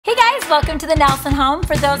Hey guys, welcome to the Nelson home.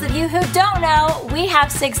 For those of you who don't know, we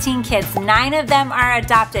have 16 kids. 9 of them are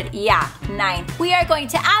adopted. Yeah, 9. We are going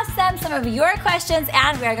to ask them some of your questions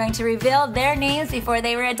and we are going to reveal their names before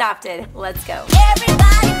they were adopted. Let's go.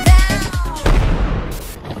 Everybody down.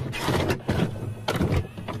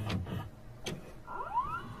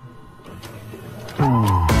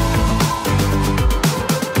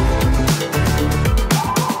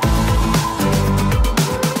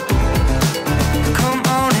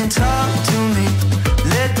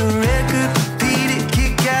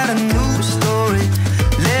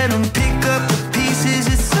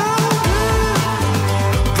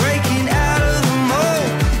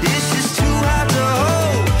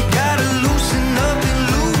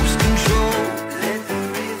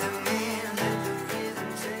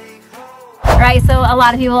 Right, so a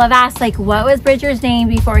lot of people have asked, like, what was Bridger's name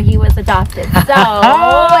before he was adopted? So,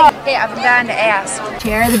 hey, I'm down to ask.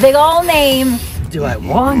 Share the big old name. Do I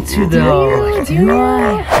want to though? Do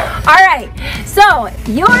I? All right, so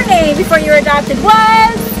your name before you were adopted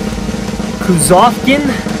was? Kuzovkin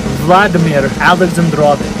Vladimir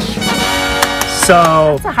Alexandrovich.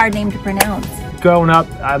 So, that's a hard name to pronounce. Growing up,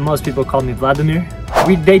 most people called me Vladimir.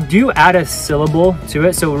 They do add a syllable to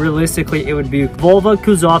it, so realistically it would be Volva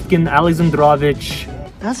Kuzovkin Alexandrovich.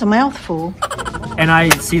 That's a mouthful. And I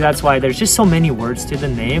see that's why there's just so many words to the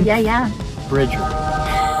name. Yeah. Bridger.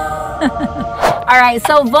 All right,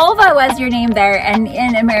 so vulva was your name there, and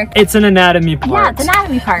in America... It's an anatomy part. Yeah, it's an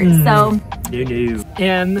anatomy part, so... No.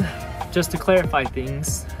 And just to clarify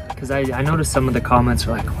things, because I noticed some of the comments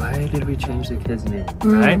were like, why did we change the kid's name,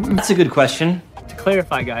 right? That's a good question. To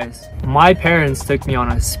clarify, guys, my parents took me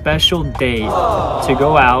on a special date to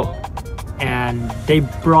go out and they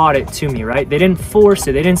brought it to me, right? They didn't force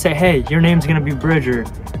it. They didn't say, hey, your name's gonna be Bridger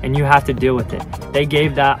and you have to deal with it. They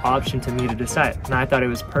gave that option to me to decide and I thought it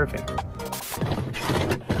was perfect.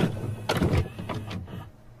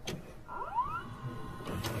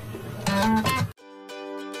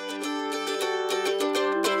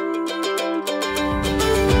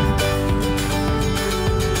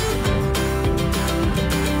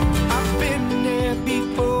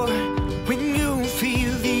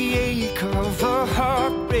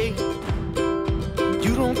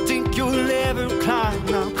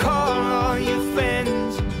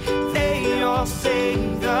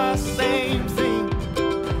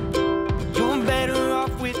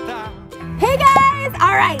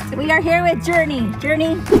 We are here with JourNee.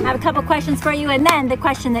 JourNee, I have a couple questions for you, and then the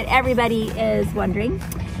question that everybody is wondering.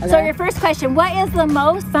 Okay. So your first question, what is the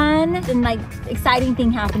most fun and like exciting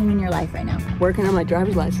thing happening in your life right now? Working on my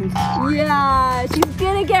driver's license. Yeah, she's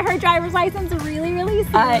gonna get her driver's license really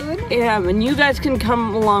soon. I am, and you guys can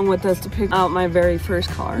come along with us to pick out my very first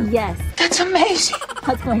car. Yes. That's amazing.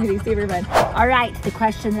 That's going to be super fun. All right, the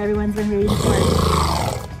question that everyone's been waiting for.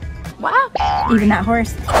 Wow, even that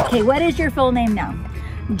horse. Okay, what is your full name now?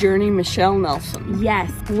 JourNee Michelle Nelson. Yes.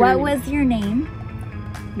 JourNee. What was your name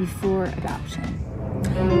before adoption?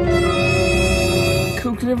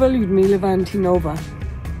 Kukleva Ludmila Valentinova.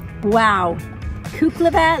 Wow.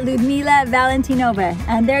 Kukleva Ludmila Valentinova.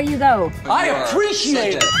 And there you go. I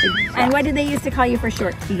appreciate it. And what did they used to call you for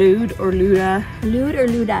short? Lud or Luda. Lud or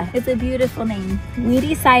Luda. It's a beautiful name. We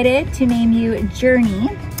decided to name you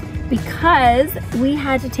JourNee because we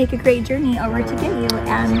had to take a great journey over to get you.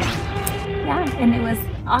 And yeah, and it was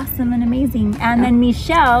awesome and amazing. And then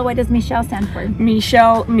Michelle, what does Michelle stand for?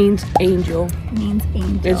 Michelle means angel. Means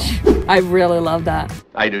angel. I really love that.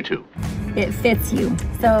 I do too. It fits you.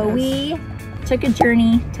 So we took a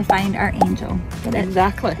journey to find our angel.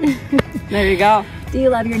 Exactly. There you go. Do you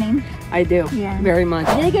love your name? I do. Yeah. Very much.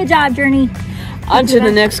 You did a good job, JourNee. On to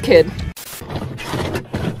the next kid.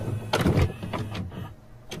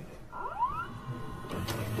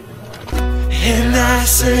 And I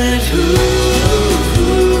said,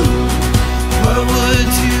 what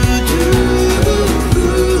would you do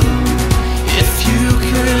if you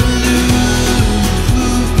could lose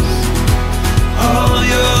all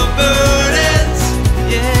your burdens?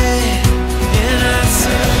 Yeah. And I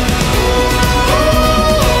said,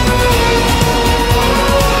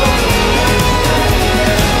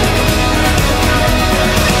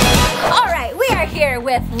 all right, we are here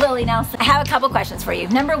with LiLee Nelson. I have a couple questions for you.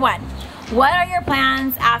 Number one, What are your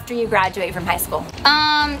plans after you graduate from high school?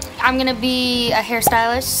 I'm gonna be a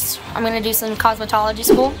hairstylist. I'm gonna do some cosmetology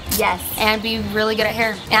school. Yes. And be really good at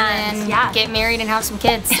hair. And yeah, get married and have some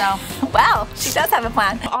kids, so. Wow, she does have a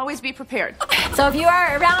plan. Always be prepared. So if you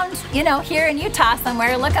are around, you know, here in Utah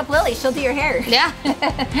somewhere, look up LiLee. She'll do your hair. Yeah.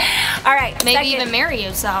 All right. Maybe even marry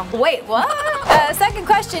you, so. Wait, what? Second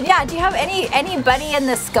question, yeah, do you have anybody in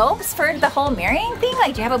the scopes for the whole marrying thing?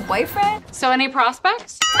 Like, do you have a boyfriend? So any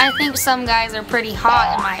prospects? I think some guys are pretty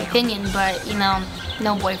hot in my opinion, but you know,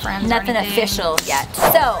 no boyfriends. Nothing official yet.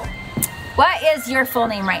 So, what is your full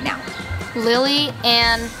name right now? Lily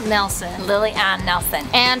Ann Nelson. Lily Ann Nelson.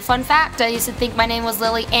 And fun fact, I used to think my name was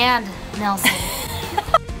Lily and Nelson.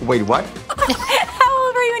 Wait, what? How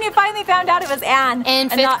old were you when you finally found out it was Ann? In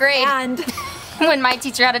 5th grade. And when my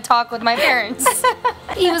teacher had to talk with my parents.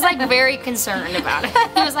 He was like very concerned about it.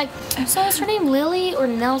 He was like, so is her name Lily or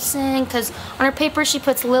Nelson? Because on her paper she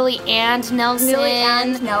puts Lily and Nelson. Lily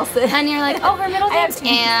and Nelson. And you're like, oh, her middle name's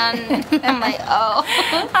Ann. I'm like, oh.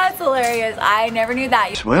 That's hilarious. I never knew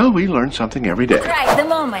that. Well, we learn something every day. Right, the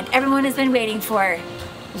moment everyone has been waiting for.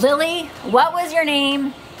 Lily, what was your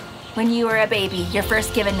name when you were a baby? Your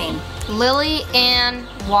first given name? Lily Ann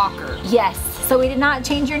Walker. Yes. So we did not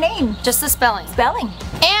change your name. Just the spelling. Spelling.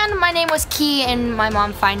 And my name was key in my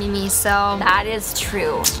mom finding me, so. That is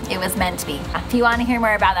true. It was meant to be. If you want to hear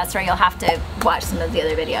more about that story, you'll have to watch some of the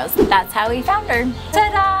other videos. That's how we found her.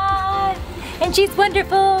 Ta-da! And she's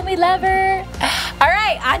wonderful. We love her. All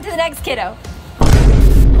right, on to the next kiddo.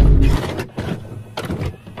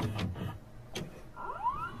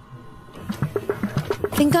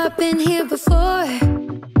 Think I've been here before.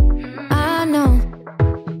 I know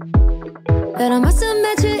that I must have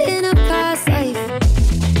met you in a past life.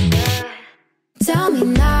 Tell me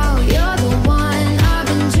now, you're the one I've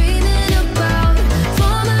been dreaming about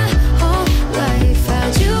for my whole life.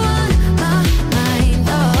 Had you on my mind,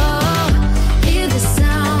 oh. Hear the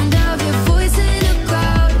sound of your voice in a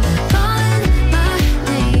crowd, calling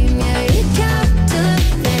my name, yeah, you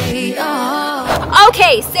captivate, oh.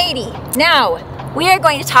 Okay, SaiDee, now we are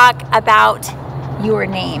going to talk about your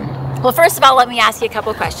name. Well, first of all, let me ask you a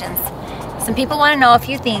couple questions. Some people want to know a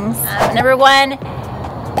few things. Number one,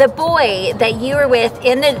 the boy that you were with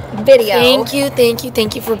in the video.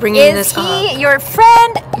 Thank you for bringing this up. Is he your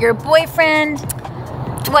friend, your boyfriend?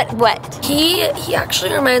 What? He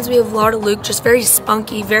actually reminds me of Lord Luke, just very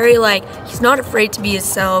spunky, very like, he's not afraid to be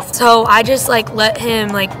himself. So I just like let him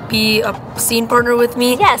like be a scene partner with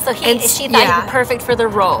me. Yeah, so she thought he'd be perfect for the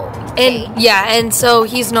role. Okay. And yeah, and so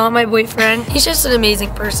he's not my boyfriend. He's just an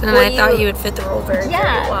amazing person, and I thought he would fit the role very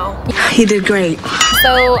well. He did great.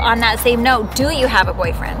 So on that same note, do you have a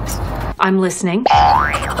boyfriend? I'm listening.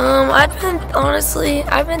 I've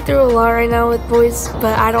been through a lot right now with boys,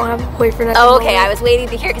 but I don't have a boyfriend at the moment. Okay, I was waiting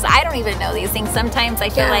to hear because I don't even know these things. Sometimes I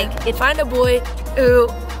feel like if find a boy who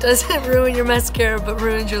doesn't ruin your mascara but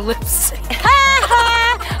ruins your lipstick.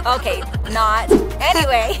 Okay, not.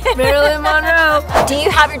 Anyway. Marilyn Monroe. Do you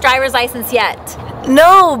have your driver's license yet?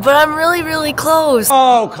 No, but I'm really, really close.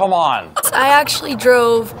 Oh, come on. I actually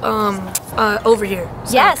drove over here.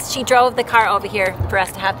 So. Yes, she drove the car over here for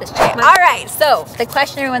us to have this chat. All right, so the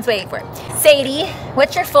question everyone's waiting for. SaiDee,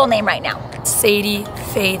 what's your full name right now? SaiDee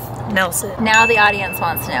Faith Nelson. Now the audience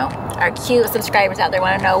wants to know. Our cute subscribers out there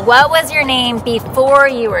want to know, what was your name before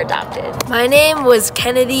you were adopted? My name was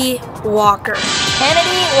Kennedy Walker.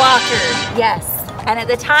 Kennedy Walker, yes. And at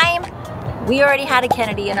the time, we already had a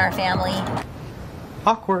Kennedy in our family.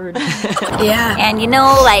 Awkward. Yeah. And you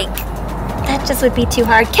know, like, that just would be too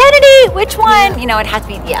hard. Kennedy, which one? Yeah. You know, it has to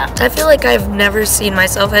be, yeah. I feel like I've never seen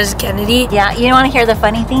myself as Kennedy. Yeah, you want to hear the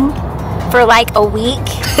funny thing? For like a week,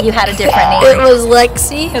 you had a different name. It was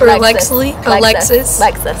LeXee or Lexlee or Lexus.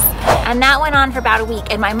 Lexus. And that went on for about a week.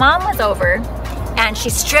 And my mom was over, and she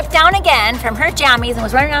stripped down again from her jammies and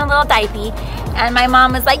was running around a little diaper. And my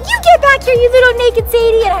mom was like, you get back here, you little naked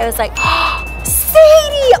SaiDee. And I was like, oh,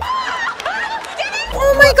 SaiDee!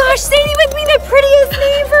 Oh my gosh, SaiDee would be the prettiest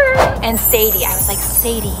name for her. And SaiDee, I was like,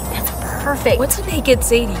 SaiDee, that's perfect. What's a naked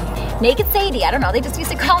SaiDee? Naked SaiDee, I don't know. They just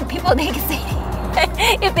used to call people naked SaiDee.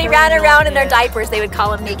 If they ran around in their diapers, they would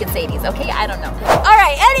call them naked SaiDees, okay? I don't know. All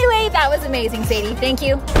right, anyway, that was amazing, SaiDee. Thank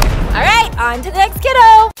you. All right, on to the next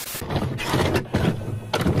kiddo.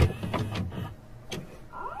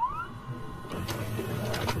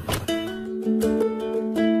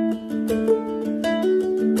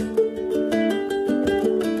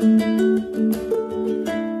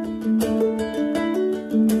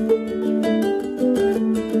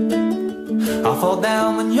 I fall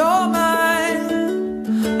down when you're mine.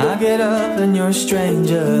 I get up and you're a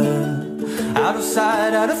stranger. Out of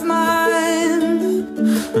sight, out of mind.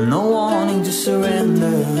 No one to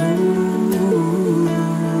surrender.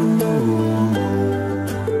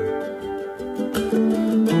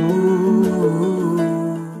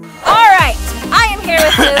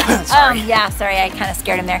 Yeah, sorry, I kind of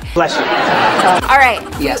scared him there. Bless you. All right,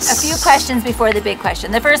 Yes. a few questions before the big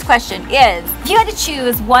question. The first question is, if you had to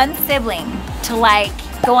choose one sibling to like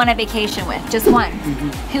go on a vacation with, just one,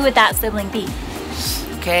 who would that sibling be?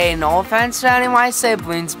 Okay, no offense to any of my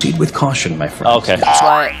siblings, Proceed with caution, my friend. Okay.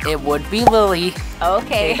 but it would be LiLee.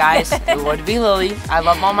 Okay. Okay, guys, it would be LiLee. I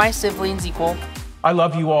love all my siblings equal, I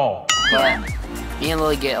love you all. but me and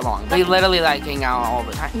LiLee get along. We literally like hang out all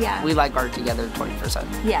the time. Yeah. We like are together 24/7.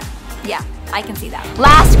 Yeah, I can see that.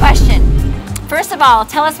 Last question. First of all,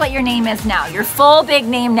 tell us what your name is now. Your full big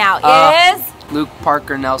name now is? Luke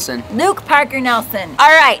Parker Nelson. Luke Parker Nelson. All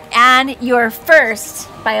right, and your first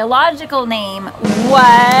biological name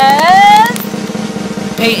was?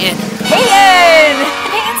 Peyton. Peyton!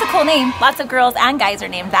 Peyton's a cool name. Lots of girls and guys are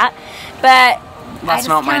named that, but I just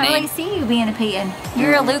not my can't name. really see you being a Peyton.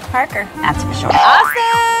 You're a Luke Parker. That's for sure.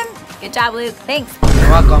 Awesome! Good job, Luke. Thanks. You're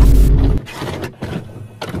welcome.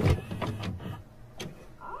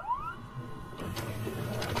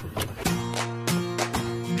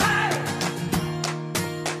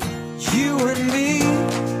 You and me,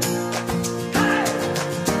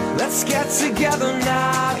 let's get together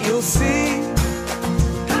now, you'll see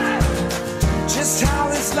just how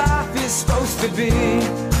this life is supposed to be.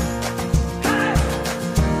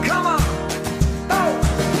 Come on.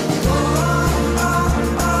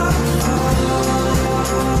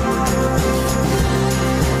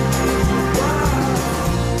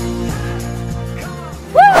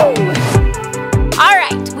 Woo! All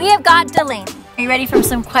right, we have got DeLayNee. Are you ready for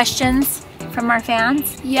some questions from our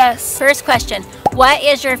fans? Yes. First question, what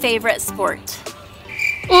is your favorite sport?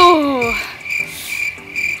 Ooh.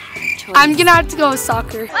 I'm gonna have to go with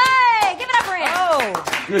soccer. Hey, give it up for him.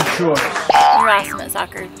 Oh, good choice. You're awesome at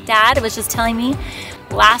soccer. Dad was just telling me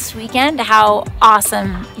last weekend how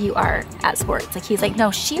awesome you are at sports. Like he's like,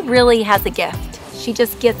 no, she really has a gift. She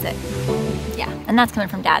just gets it. Yeah, and that's coming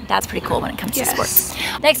from Dad. That's pretty cool when it comes to sports.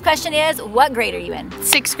 Next question is, what grade are you in?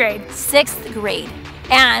 6th grade. 6th grade.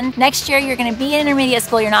 And next year you're gonna be in intermediate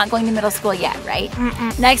school. You're not going to middle school yet, right?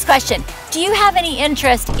 Next question. Do you have any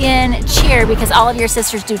interest in cheer because all of your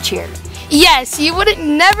sisters do cheer? Yes, you would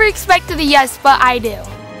never expected a yes, but I do.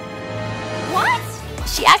 What?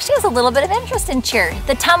 She actually has a little bit of interest in cheer.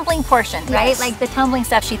 The tumbling portion, right? Yes. Like the tumbling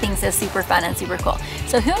stuff she thinks is super fun and super cool.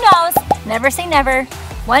 So who knows? Never say never.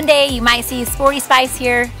 One day you might see Sporty Spice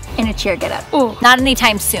here in a cheer getup. Ooh. Not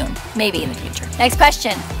anytime soon, maybe in the future. Next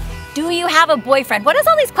question. Do you have a boyfriend? What is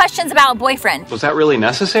all these questions about boyfriend? Was that really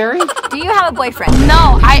necessary? Do you have a boyfriend?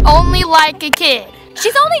 No, I only like a kid.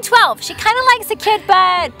 She's only 12. She kind of likes a kid,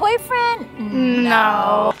 but boyfriend?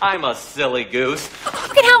 No. I'm a silly goose.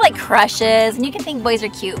 You can have like crushes and you can think boys are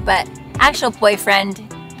cute, but actual boyfriend,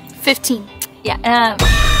 15. yeah,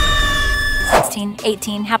 16,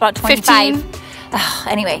 18, how about 25? 15.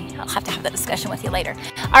 Anyway, I'll have to have that discussion with you later.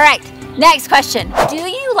 All right, next question. Do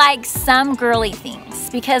you like some girly things?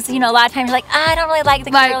 Because, you know, a lot of times you're like, I don't really like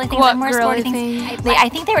the girly things, what I'm more girly sporty things. things? I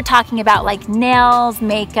think they were talking about like nails,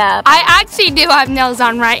 makeup. I actually do have nails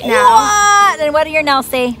on right now. What? And what do your nails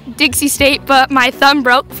say? Dixie State, but my thumb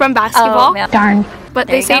broke from basketball. Oh, darn. But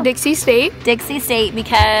There they you say go. Dixie State. Dixie State,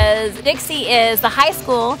 because Dixie is the high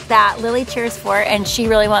school that LiLee cheers for, and she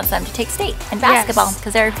really wants them to take state in basketball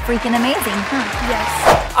because they're freaking amazing.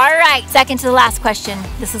 Yes. All right, second to the last question.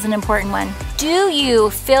 This is an important one. Do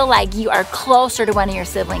you feel like you are closer to one of your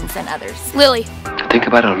siblings than others? LiLee. Think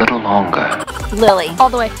about it a little longer. LiLee. All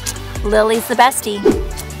the way. LiLee's the bestie.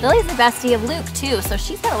 LiLee's the bestie of Luke too, so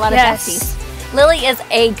she's got a lot of Yes. besties. LiLee is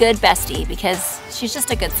a good bestie because she's just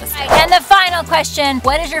a good sister. And the final question,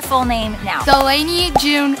 what is your full name now? DeLayNee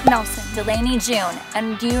June Nelson. DeLayNee June.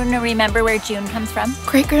 And do you remember where June comes from?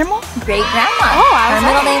 Great grandma? Great grandma. Oh, I Her was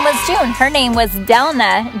middle right. name was June. Her name was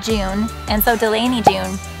Delna June, and so DeLayNee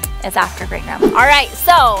June is after great grandma. All right,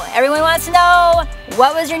 so everyone wants to know,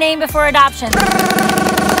 what was your name before adoption?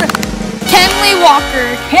 Kenley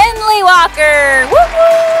Walker. Kenley Walker.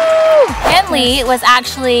 Woo-hoo! Kenley was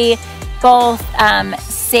actually both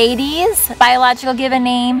SaiDee's biological given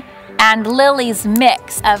name and LiLee's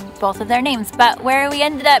mix of both of their names. But where we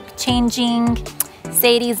ended up changing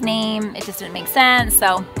SaiDee's name, it just didn't make sense.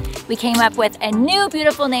 So we came up with a new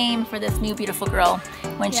beautiful name for this new beautiful girl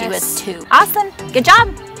when she was 2. Awesome. Good job.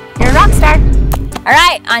 You're a rock star. All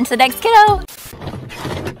right, on to the next kiddo.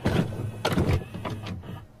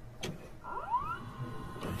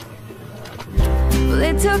 Well,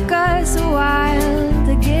 it took us a while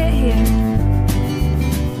to get here.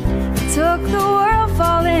 It took the world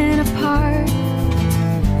falling apart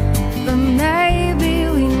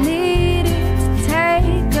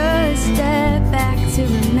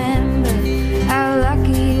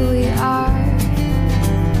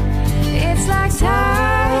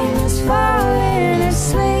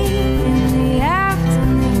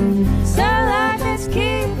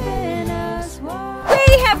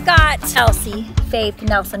ElleCee, Faith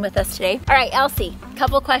Nelson with us today. All right, ElleCee,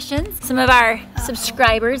 couple questions. Some of our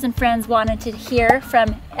subscribers and friends wanted to hear from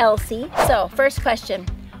ElleCee. So, first question,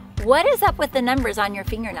 what is up with the numbers on your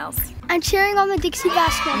fingernails? I'm cheering on the Dixie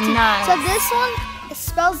basketball team. Nice. So this one, it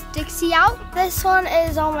spells Dixie out. This one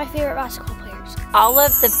is all my favorite basketball players. All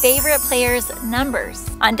of the favorite players'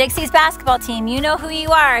 numbers. On Dixie's basketball team, you know who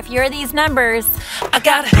you are if you're these numbers. I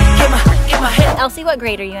gotta get my head. ElleCee, what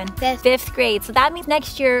grade are you in? Fifth. Fifth grade. So that means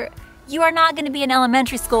next year, you are not gonna be in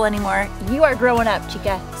elementary school anymore. You are growing up,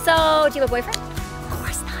 chica. So, do you have a boyfriend? Of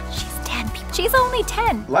course not, she's 10. She's only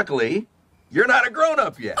 10. Luckily, you're not a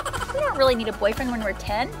grown-up yet. We don't really need a boyfriend when we're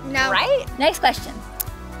 10, No. right? Next question.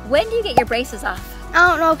 When do you get your braces off? I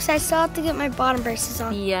don't know, because I still have to get my bottom braces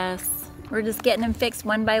on. Yes. We're just getting them fixed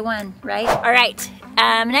one by one, right? All right.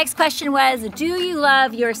 Next question was, do you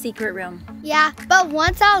love your secret room? Yeah, but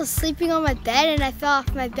once I was sleeping on my bed and I fell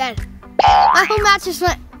off my bed. My whole mattress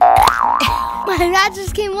went. My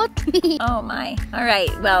mattress came with me. Oh my. All right.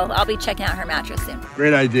 Well, I'll be checking out her mattress soon.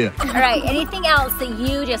 Great idea. All right. Anything else that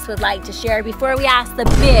you just would like to share before we ask the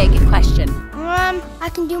big question? I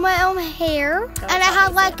can do my own hair, and I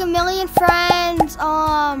have like a million friends.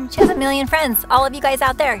 She has a million friends. All of you guys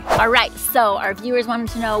out there. All right. So our viewers wanted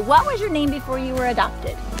to know, what was your name before you were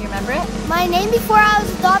adopted? Do you remember it? My name before I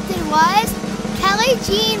was adopted was Kelly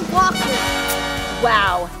Jean Walker.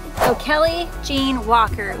 Wow. So Kelly Jean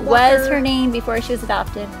Walker was her name before she was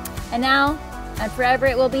adopted. And now, and forever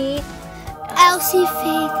it will be ElleCee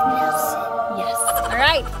Faith Nelson. Yes. All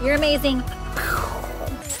right, you're amazing.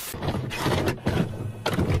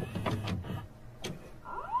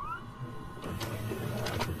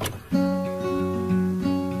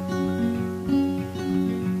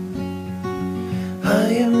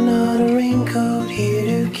 I am not a raincoat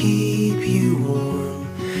here to keep you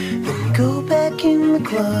warm. Let me go back in the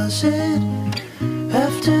closet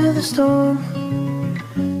after the storm.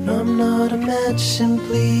 I'm not a match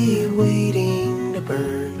simply waiting to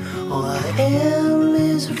burn. All I am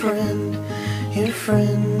is a friend, your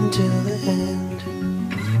friend till the end.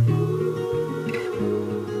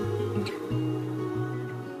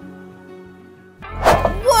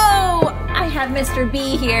 Whoa! I have Mr.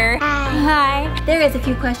 B here. Hi. There is a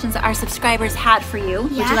few questions that our subscribers had for you.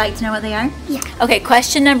 Would you like to know what they are? Yeah. Okay,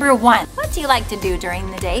 question number 1. What do you like to do during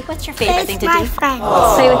the day? What's your favorite thing to do? My friends.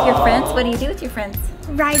 Play with your friends? What do you do with your friends?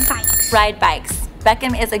 Ride bikes. Ride bikes.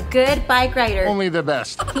 Beckham is a good bike rider. Only the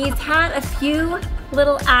best. He's had a few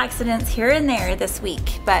little accidents here and there this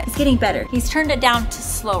week, but he's getting better. He's turned it down to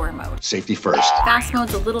slower mode. Safety first. Fast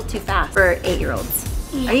mode's a little too fast for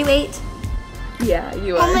 8-year-olds. Are you 8? Yeah,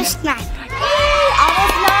 you are. Almost 9. Yay,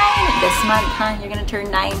 almost 9. This month, huh? You're gonna turn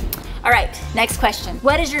 9. All right, next question.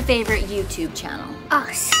 What is your favorite YouTube channel?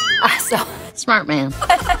 Us. So Smart man.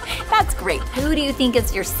 that's great. Who do you think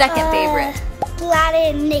is your second favorite?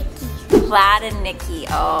 Plaid and Nikki. Plaid and Nikki.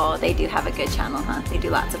 Oh, they do have a good channel, huh? They do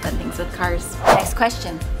lots of fun things with cars. Next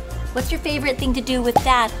question. What's your favorite thing to do with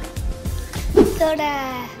Dad? Go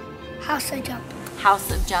to House of Jump.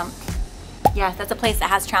 House of Jump. Yeah, that's a place that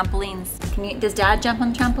has trampolines. Does Dad jump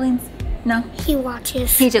on the trampolines? No? He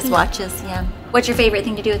watches. He just watches, yeah. What's your favorite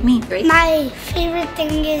thing to do with me, Grace? My favorite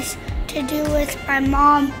thing is to do with my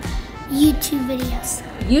mom YouTube videos.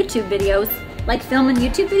 YouTube videos? Like filming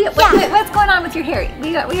YouTube videos? Yeah. Wait, what's going on with your hair?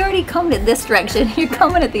 We already combed it this direction. You're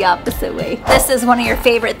combing it the opposite way. This is one of your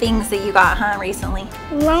favorite things that you got, huh, recently?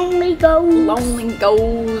 Lonely Ghost. Lonely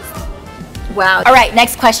Ghost. Wow. All right,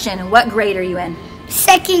 next question. What grade are you in?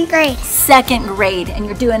 2nd grade. 2nd grade, and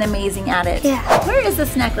you're doing amazing at it. Yeah. Where is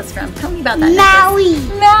this necklace from? Tell me about that Maui.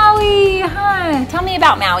 necklace. Maui, huh? Tell me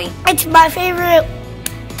about Maui. It's my favorite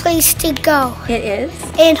place to go. It is?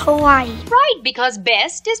 In Hawaii. Right, because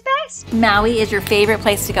best is best. Maui is your favorite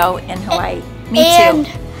place to go in Hawaii. Me and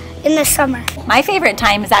too. In the summer. My favorite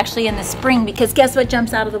time is actually in the spring because guess what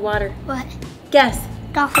jumps out of the water? What? Guess.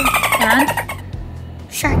 Dolphins. And?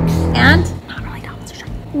 Sharks. And? Not really dolphins or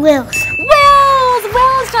sharks. Whales.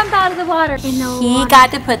 Whales jump out of the water. He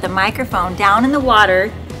got to put the microphone down in the water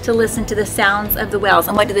to listen to the sounds of the whales.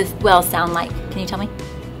 And what do the whales sound like? Can you tell me?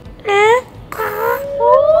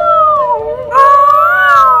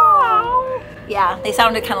 Yeah, they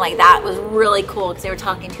sounded kind of like that. It was really cool because they were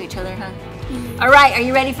talking to each other, huh? All right, are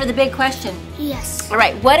you ready for the big question? Yes. All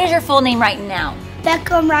right, what is your full name right now?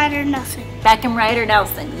 Beckham Ryder Nelson. Beckham Ryder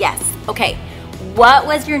Nelson, yes. Okay, what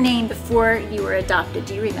was your name before you were adopted?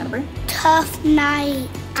 Do you remember? Tough Night.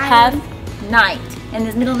 Tough Night. And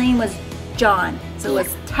his middle name was John. So it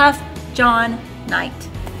was Tough John Night.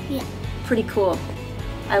 Yeah. Pretty cool.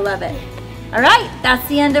 I love it. All right, that's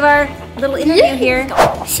the end of our little interview here.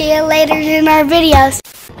 See you later in our videos.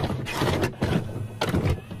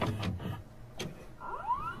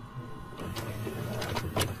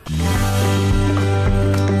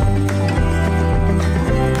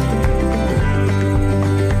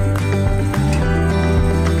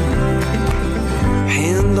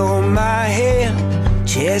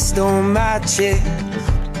 rest on my chest.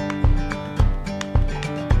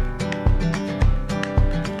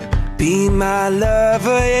 Be my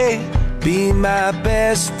lover, yeah. Be my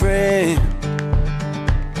best friend.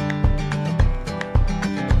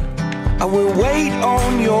 I will wait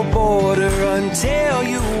on your border until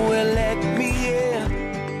you will let me in.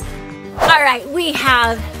 All right, we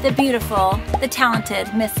have the beautiful, the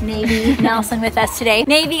talented Miss NayVee Nelson with us today.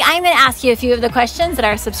 NayVee, I'm gonna ask you a few of the questions that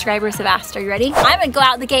our subscribers have asked. Are you ready? I'm gonna go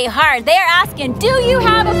out the gate hard. They are asking, do you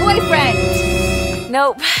have a boyfriend?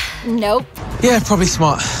 Nope. Nope. Yeah, probably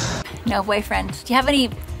smart. No boyfriend. Do you have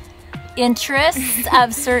any interests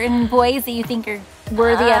of certain boys that you think are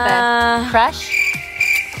worthy of a crush?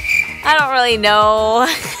 I don't really know.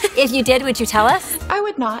 If you did, would you tell us? I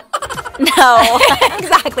would not. No.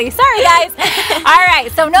 Exactly. Sorry, guys. All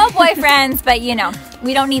right, so no boyfriends, but you know,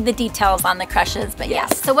 we don't need the details on the crushes, but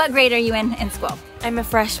yes. So what grade are you in school? I'm a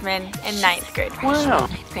freshman in 9th grade. Wow.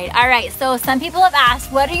 9th grade. All right, so some people have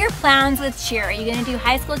asked, what are your plans with cheer? Are you gonna do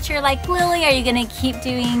high school cheer like LiLee? Are you gonna keep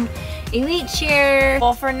doing elite cheer?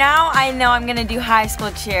 Well, for now, I know I'm gonna do high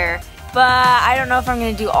school cheer, but I don't know if I'm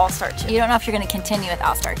gonna do all-star cheer. You don't know if you're gonna continue with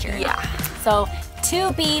all-star cheer. Yeah. So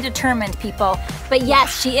to be determined, people. But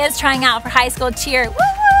yes, she is trying out for high school cheer.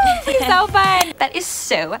 Woo-woo! It's so fun. That is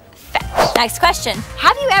so fat. Next question.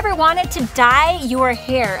 Have you ever wanted to dye your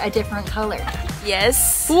hair a different color?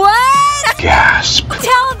 Yes. What? Gasp.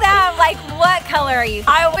 Tell them, like, what color are you?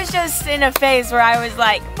 I was just in a phase where I was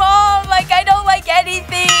like, Mom, like, I don't like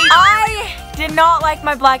anything. I did not like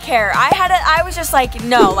my black hair. I was just like,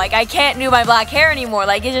 no, like, I can't do my black hair anymore.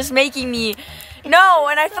 Like, it's just making me, no.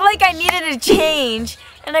 And I feel like I needed a change.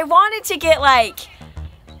 And I wanted to get, like,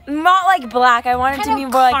 not like black. I wanted to be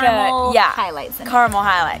more like a, highlights. Caramel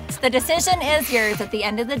highlights. The decision is yours at the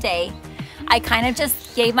end of the day. I kind of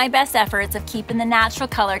just gave my best efforts of keeping the natural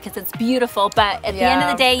color because it's beautiful, but at the end of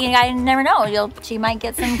the day, you guys never know. She might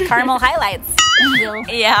get some caramel highlights.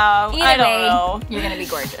 Yeah, I don't know. You're gonna be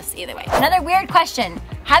gorgeous either way. Another weird question.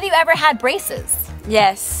 Have you ever had braces?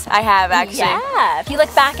 Yes, I have actually. Yeah, if you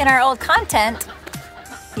look back in our old content,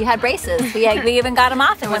 you had braces. We even got them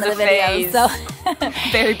off in one of the videos. So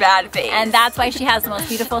very bad phase. And that's why she has the most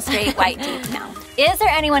beautiful straight white teeth now. Is there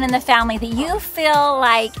anyone in the family that you feel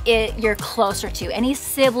like you're closer to? Any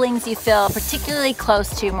siblings you feel particularly close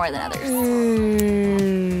to more than others?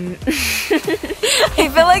 I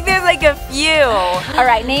feel like there's like a few. All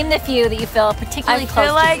right, name the few that you feel particularly close to. I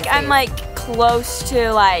feel like I'm like close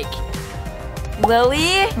to like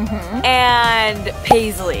LiLee and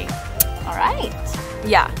PaisLee. All right.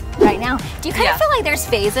 Yeah. Right now. Do you kind of feel like there's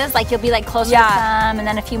phases? Like you'll be like closer to some and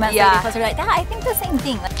then a few months later closer to like that? I think the same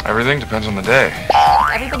thing. Everything depends on the day.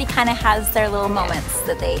 Everybody kind of has their little moments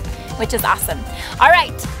that which is awesome. All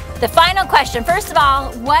right, the final question. First of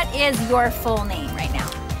all, what is your full name right now?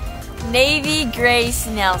 NayVee Grace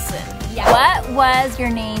Nelson. Yeah. What was your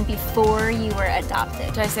name before you were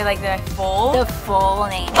adopted? Did I say like the full? The full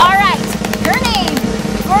name. All right, your name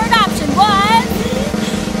before adoption was?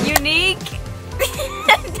 Unique.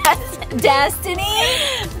 Destiny?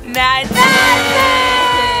 Madison!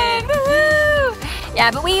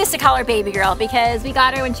 Yeah, but we used to call her baby girl because we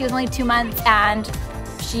got her when she was only 2 months and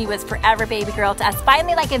she was forever baby girl to us.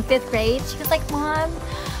 Finally, like in 5th grade, she was like, Mom,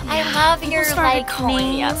 I love your like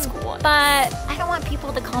name, at school. but I don't want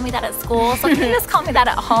people to call me that at school, so can you just call me that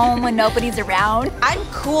at home when nobody's around? I'm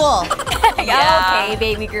cool. Okay,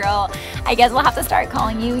 baby girl. I guess we'll have to start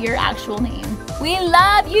calling you your actual name. We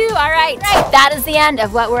love you. All right. That is the end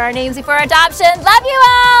of what were our names before adoption. Love you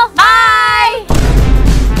all. Bye.